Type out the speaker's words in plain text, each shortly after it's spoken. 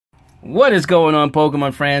What is going on,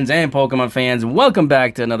 Pokemon friends and Pokemon fans? Welcome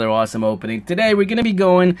back to another awesome opening. Today we're going to be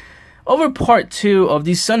going over part 2 of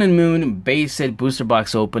the Sun and Moon base set booster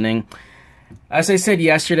box opening. As I said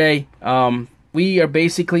yesterday, we are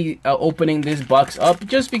basically opening this box up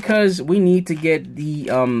just because we need to get the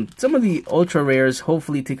some of the ultra rares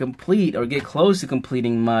hopefully to complete or get close to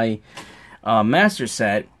completing my master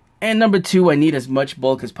set. And number 2, I need as much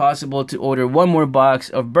bulk as possible to order one more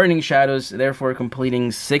box of Burning Shadows, therefore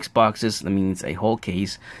completing 6 boxes. That means a whole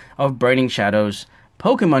case of Burning Shadows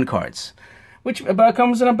Pokemon cards, which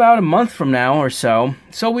comes in about a month from now or so.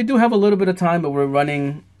 So we do have a little bit of time, but we're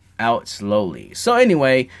running out slowly. So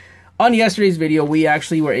anyway, on yesterday's video, we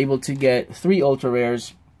actually were able to get 3 ultra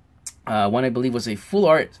rares. One I believe was a full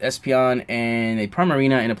art Espeon and a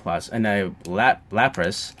Primarina and a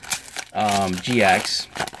Lapras GX.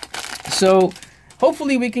 So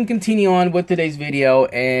hopefully we can continue on with today's video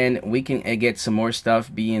and we can get some more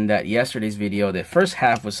stuff, being that yesterday's video, the first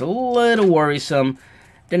half was a little worrisome.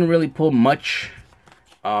 Didn't really pull much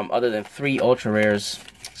other than 3 ultra rares.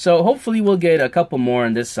 So hopefully we'll get a couple more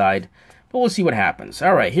on this side, but we'll see what happens.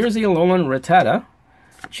 Alright, here's the Alolan Rattata,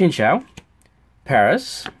 Chinchou,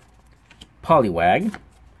 Paris, Poliwag,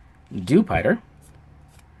 Dewpider,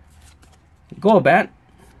 Golbat,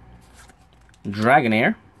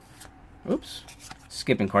 Dragonair, oops,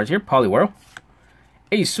 skipping cards here, Poliwhirl,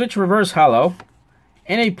 a Switch Reverse Holo,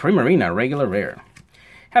 and a Primarina regular rare.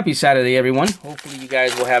 Happy Saturday, everyone. Hopefully you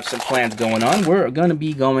guys will have some plans going on. We're going to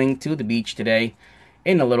be going to the beach today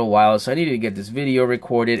in a little while, so I needed to get this video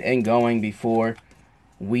recorded and going before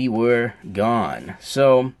we were gone.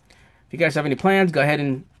 So if you guys have any plans, go ahead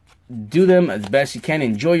and do them as best you can.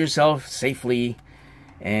 Enjoy yourself safely,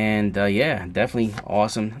 and yeah, definitely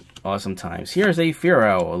awesome times. Here's a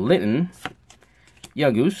Fearow, Litten,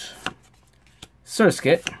 Yungoos,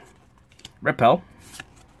 Surskit, Repel,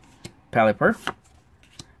 Pelipper,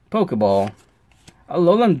 Pokeball, a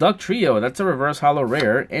Alolan Duck Trio, that's a reverse holo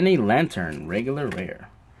rare, and a Lantern, regular rare.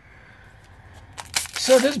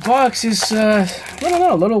 So this box is, I don't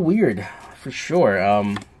know, a little weird, for sure.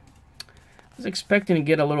 I was expecting to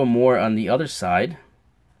get a little more on the other side,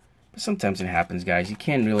 but sometimes it happens, guys. You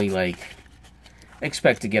can't really, like,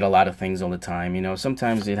 expect to get a lot of things all the time, you know.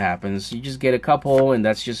 Sometimes it happens. You just get a couple, and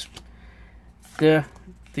that's just the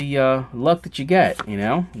luck that you get, you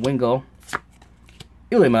know. Wingull,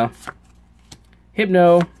 Ilima,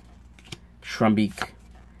 Hypno, Trumbeak,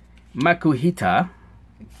 Makuhita,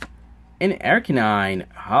 and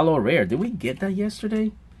Arcanine holo rare. Did we get that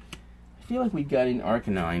yesterday? I feel like we got an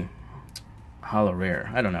Arcanine holo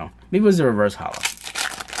rare. I don't know. Maybe it was a reverse holo.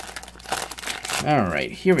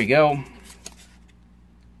 Alright, here we go.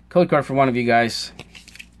 Code card for one of you guys.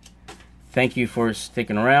 Thank you for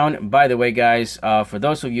sticking around. By the way, guys, for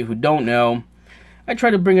those of you who don't know, I try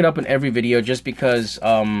to bring it up in every video just because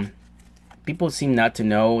people seem not to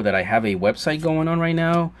know that I have a website going on right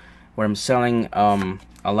now where I'm selling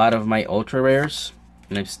a lot of my ultra rares,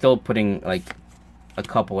 and I'm still putting like a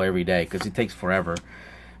couple every day because it takes forever.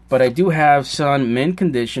 But I do have some mint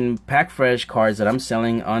condition pack fresh cards that I'm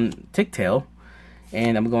selling on Ticktail.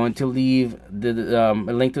 And I'm going to leave a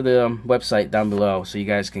link to the website down below, so you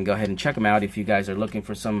guys can go ahead and check them out if you guys are looking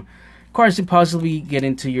for some cards to possibly get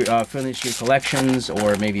into your finish your collections,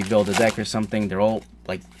 or maybe build a deck or something. They're all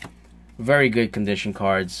like very good condition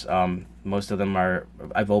cards. Most of them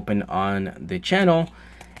I've opened on the channel,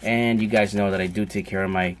 and you guys know that I do take care of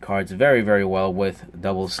my cards very, very well with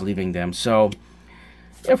double sleeving them. So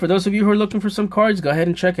yeah, for those of you who are looking for some cards, go ahead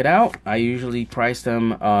and check it out. I usually price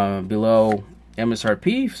them below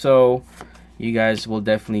MSRP, so you guys will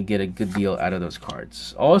definitely get a good deal out of those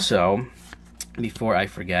cards. Also, before I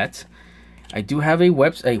forget, I do have a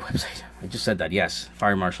website. I just said that, yes.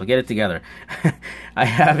 Firemarshall, get it together. I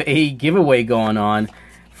have a giveaway going on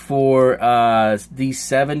for the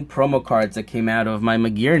 7 promo cards that came out of my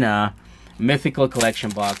Magearna Mythical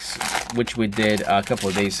Collection box, which we did a couple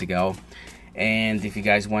of days ago. And if you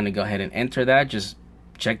guys want to go ahead and enter that, just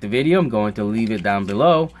check the video. I'm going to leave it down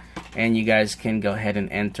below, and you guys can go ahead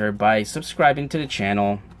and enter by subscribing to the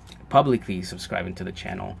channel, publicly subscribing to the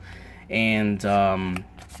channel, and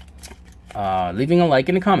leaving a like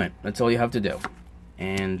and a comment. That's all you have to do,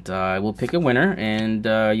 and I will pick a winner, and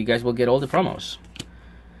you guys will get all the promos.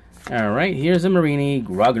 Alright, here's a Marini,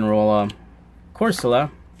 Roggenrola,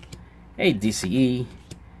 Corsola, a DCE,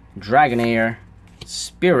 Dragonair,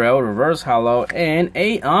 Spearow, reverse holo, and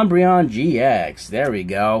a Umbreon GX. There we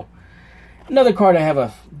go. Another card I have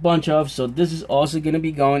a bunch of, so this is also going to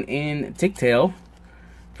be going in Ticktail.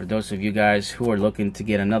 For those of you guys who are looking to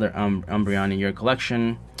get another Umbreon in your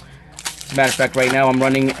collection. As a matter of fact, right now I'm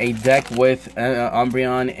running a deck with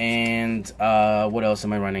Umbreon and what else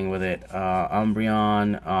am I running with it?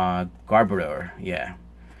 Umbreon, Garbodor, yeah.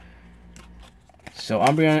 So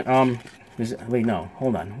Umbreon, wait, no,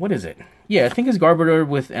 hold on, what is it? Yeah, I think it's Garbodor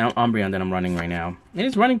with Umbreon that I'm running right now. And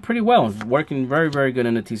it's running pretty well. It's working very, very good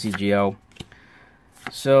in the TCGO.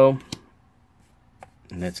 So,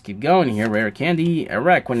 let's keep going here. Rare Candy,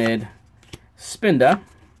 Araquanid, Spinda,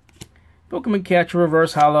 Pokemon Catcher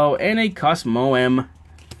Reverse Holo, and a Cosmoem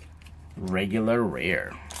regular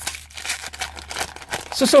rare.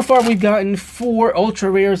 So far we've gotten 4 ultra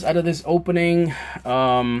rares out of this opening.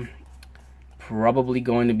 Probably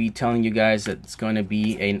going to be telling you guys that it's going to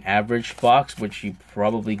be an average box, which you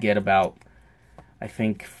probably get about, I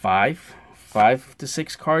think, 5 to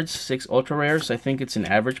 6 cards, 6 ultra rares. I think it's an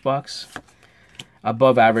average box.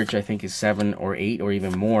 Above average, I think, is 7 or 8 or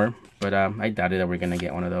even more, but I doubted that we're going to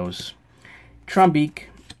get one of those. Trumbeak,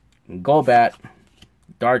 Golbat,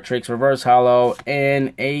 Dartrix Reverse Holo,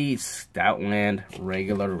 and a Stoutland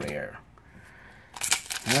regular rare.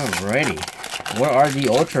 Alrighty. Where are the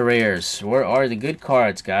ultra rares? Where are the good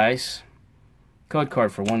cards, guys? Code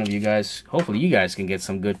card for one of you guys. Hopefully you guys can get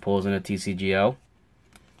some good pulls in a TCGO.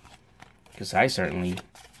 Because I certainly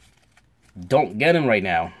don't get them right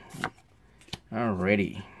now.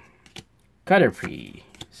 Alrighty. Caterpie,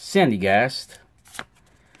 Sandygast,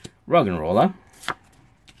 Roggenrola,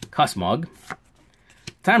 Cosmog,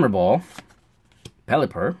 Timer Ball,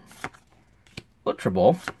 Pelipper, Ultra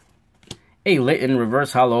Ball, a Litten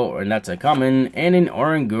Reverse Holo, and that's a common, and an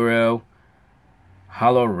Oranguru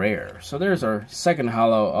Holo Rare. So there's our second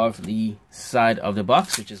holo of the side of the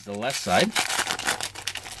box, which is the left side.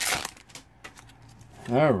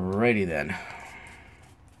 Alrighty then.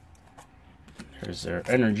 There's our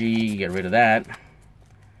energy, get rid of that.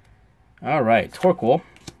 Alright, Torkoal,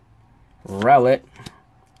 Rowlet,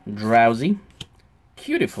 Drowsy,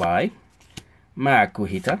 Cutiefly,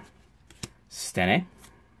 Makuhita, Stene,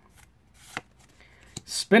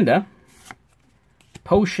 Spinda,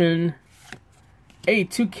 Potion, a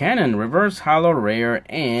Toucannon Reverse Holo Rare,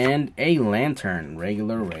 and a Lantern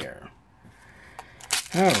regular rare.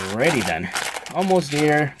 Alrighty then. Almost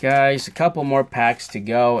there, guys. A couple more packs to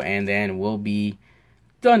go, and then we'll be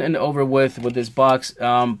done and over with this box.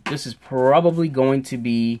 This is probably going to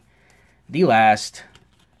be the last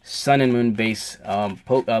Sun and Moon base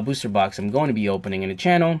booster box I'm going to be opening in the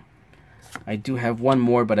channel. I do have one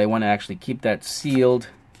more, but I want to actually keep that sealed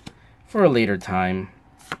for a later time.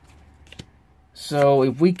 So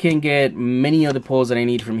if we can get many of the pulls that I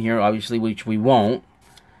need from here, obviously, which we won't,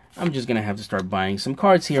 I'm just going to have to start buying some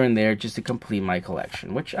cards here and there just to complete my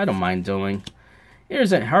collection, which I don't mind doing.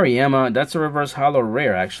 Here's a Hariyama. That's a reverse holo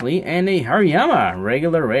rare, actually, and a Hariyama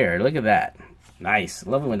regular rare. Look at that. Nice.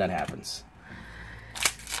 Love it when that happens.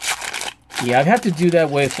 Yeah, I've had to do that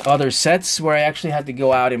with other sets where I actually had to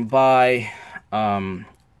go out and buy a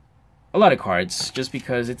lot of cards just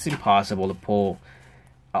because it's impossible to pull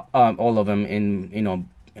all of them in,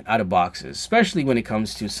 out of boxes. Especially when it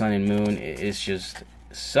comes to Sun and Moon. It's just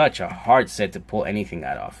such a hard set to pull anything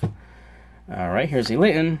out of. Alright, here's a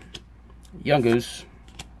Litten, Yungoos,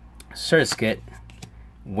 Surskit,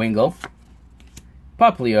 Wingull,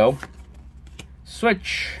 Popplio,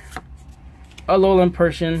 Switch, Alolan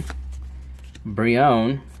Persian,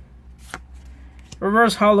 Brion,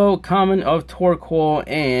 Reverse Holo Common of Torkoal,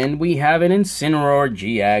 and we have an Incineroar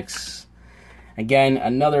GX. Again,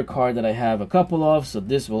 another card that I have a couple of, so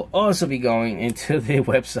this will also be going into the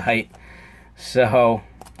website. So,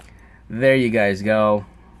 there you guys go.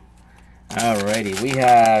 Alrighty, we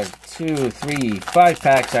have 2, 3, 5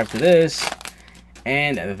 packs after this,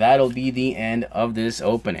 and that'll be the end of this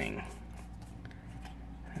opening.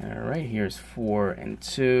 Alright, here's 4 and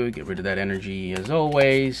 2. Get rid of that energy as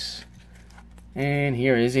always. And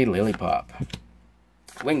here is a Lillipup,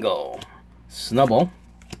 Wingull, Snubbull,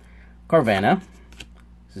 Carvanha,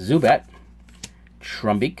 Zubat,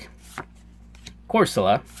 Trumbeak,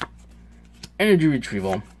 Corsola, Energy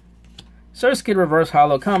Retrieval, Surskit Reverse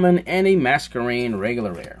Holo Common, and a Masquerain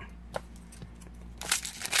regular rare.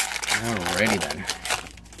 Alrighty then.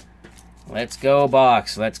 Let's go,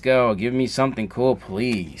 box. Let's go. Give me something cool,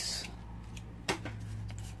 please.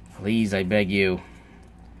 Please, I beg you.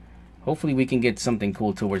 Hopefully we can get something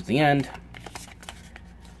cool towards the end.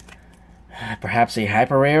 Perhaps a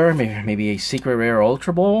Hyper Rare, maybe a Secret Rare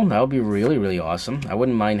Ultra Ball. That would be really, really awesome. I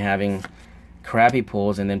wouldn't mind having crappy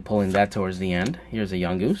pulls and then pulling that towards the end. Here's a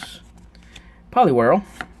Yungoos, Poliwhirl,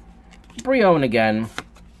 Brion again,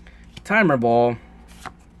 Timer Ball,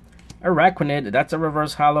 Araquanid, that's a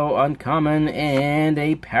reverse holo uncommon, and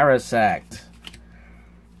a Parasect.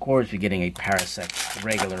 Of course, we're getting a Parasect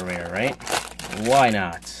regular rare, right? Why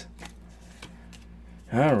not?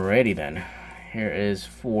 Alrighty then. Here is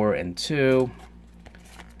 4 and 2.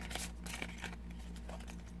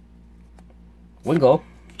 Wingull,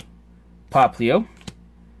 Poplio,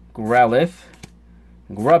 Growlithe,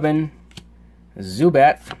 Grubbin,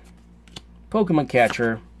 Zubat, Pokemon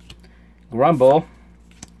Catcher, Grumble,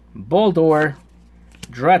 Boldore,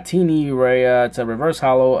 Dratini Rare, it's a reverse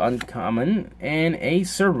holo uncommon, and a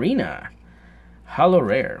Serena holo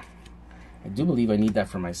rare. I do believe I need that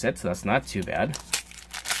for my set, so that's not too bad.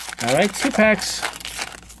 Alright, 2 packs,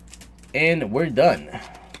 and we're done.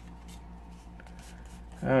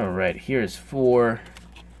 Alright, here's 4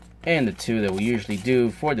 and the 2 that we usually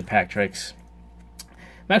do for the pack tricks.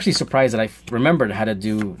 I'm actually surprised that I remembered how to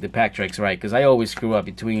do the pack tricks right, because I always screw up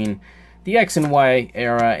between the X and Y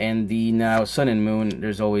era and the now Sun and Moon.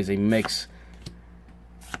 There's always a mix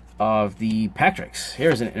of the pack tricks.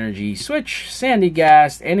 Here's an energy switch,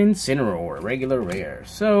 Sandygast, and Incineroar, regular rare.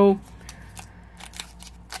 So,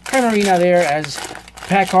 Primarina there as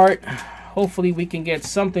pack art. Hopefully we can get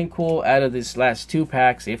something cool out of this last 2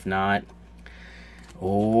 packs. If not,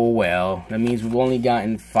 oh well. That means we've only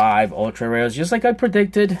gotten 5 ultra rares, just like I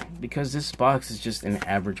predicted, because this box is just an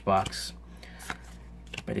average box.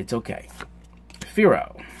 But it's okay.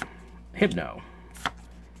 Firo, Hypno,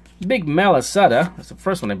 Big Malasada, that's the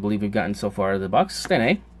first one I believe we've gotten so far out of the box.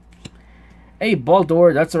 Stene, a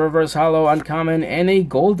Boldore, that's a reverse holo uncommon, and a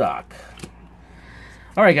Golduck.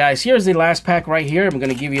 Alright guys, here's the last pack right here. I'm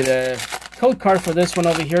going to give you the code card for this one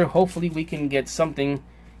over here. Hopefully we can get something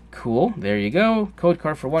cool. There you go. Code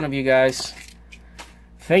card for one of you guys.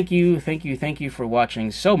 Thank you for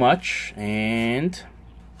watching so much. And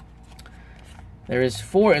there is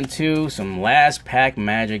 4 and 2. Some last pack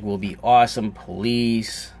magic will be awesome.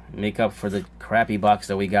 Please make up for the crappy box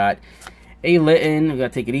that we got. A Litten, we gotta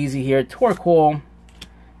take it easy here. Torkoal,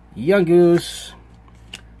 Yungoos,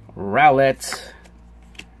 Rowlet,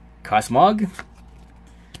 Cosmog,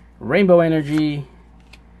 Rainbow Energy,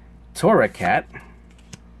 Torracat,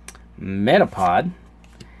 Metapod.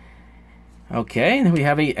 Okay, then we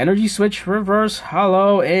have a energy switch, reverse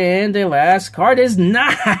holo, and the last card is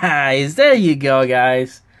nice. There you go,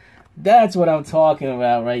 guys. That's what I'm talking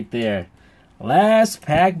about right there. Last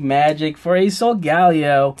pack magic for a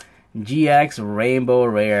Solgaleo GX Rainbow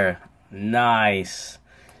Rare. Nice.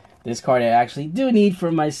 This card I actually do need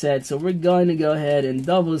for my set, so we're going to go ahead and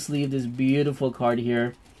double sleeve this beautiful card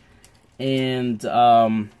here. And,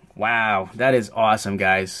 wow, that is awesome,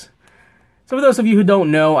 guys. So for those of you who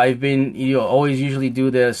don't know, always usually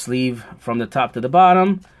do the sleeve from the top to the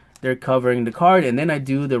bottom. They're covering the card, and then I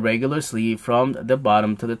do the regular sleeve from the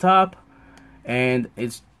bottom to the top. And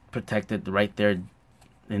it's protected right there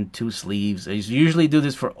in 2 sleeves. I usually do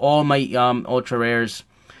this for all my ultra rares.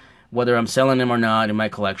 Whether I'm selling them or not in my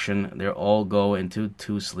collection, they all go into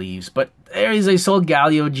 2 sleeves. But there is a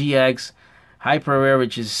Solgaleo GX Hyper Rare,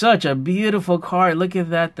 which is such a beautiful card. Look at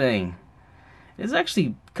that thing. It's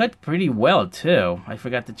actually cut pretty well, too. I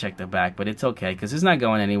forgot to check the back, but it's okay, because it's not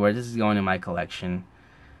going anywhere. This is going in my collection.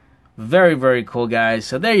 Very, very cool, guys.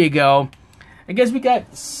 So there you go. I guess we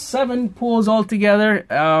got 7 pulls altogether.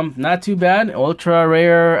 Not too bad. Ultra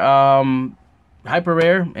Rare, Hyper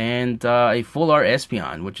Rare, and a full art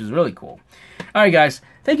Espeon, which is really cool. Alright guys,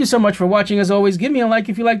 thank you so much for watching. As always, give me a like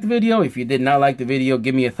if you liked the video. If you did not like the video,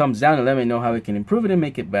 give me a thumbs down and let me know how we can improve it and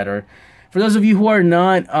make it better. For those of you who are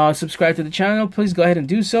not subscribed to the channel, please go ahead and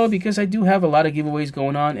do so, because I do have a lot of giveaways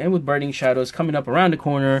going on, and with Burning Shadows coming up around the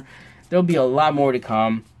corner, there'll be a lot more to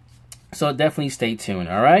come. So definitely stay tuned,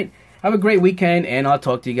 alright? Have a great weekend, and I'll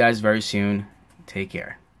talk to you guys very soon. Take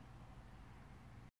care.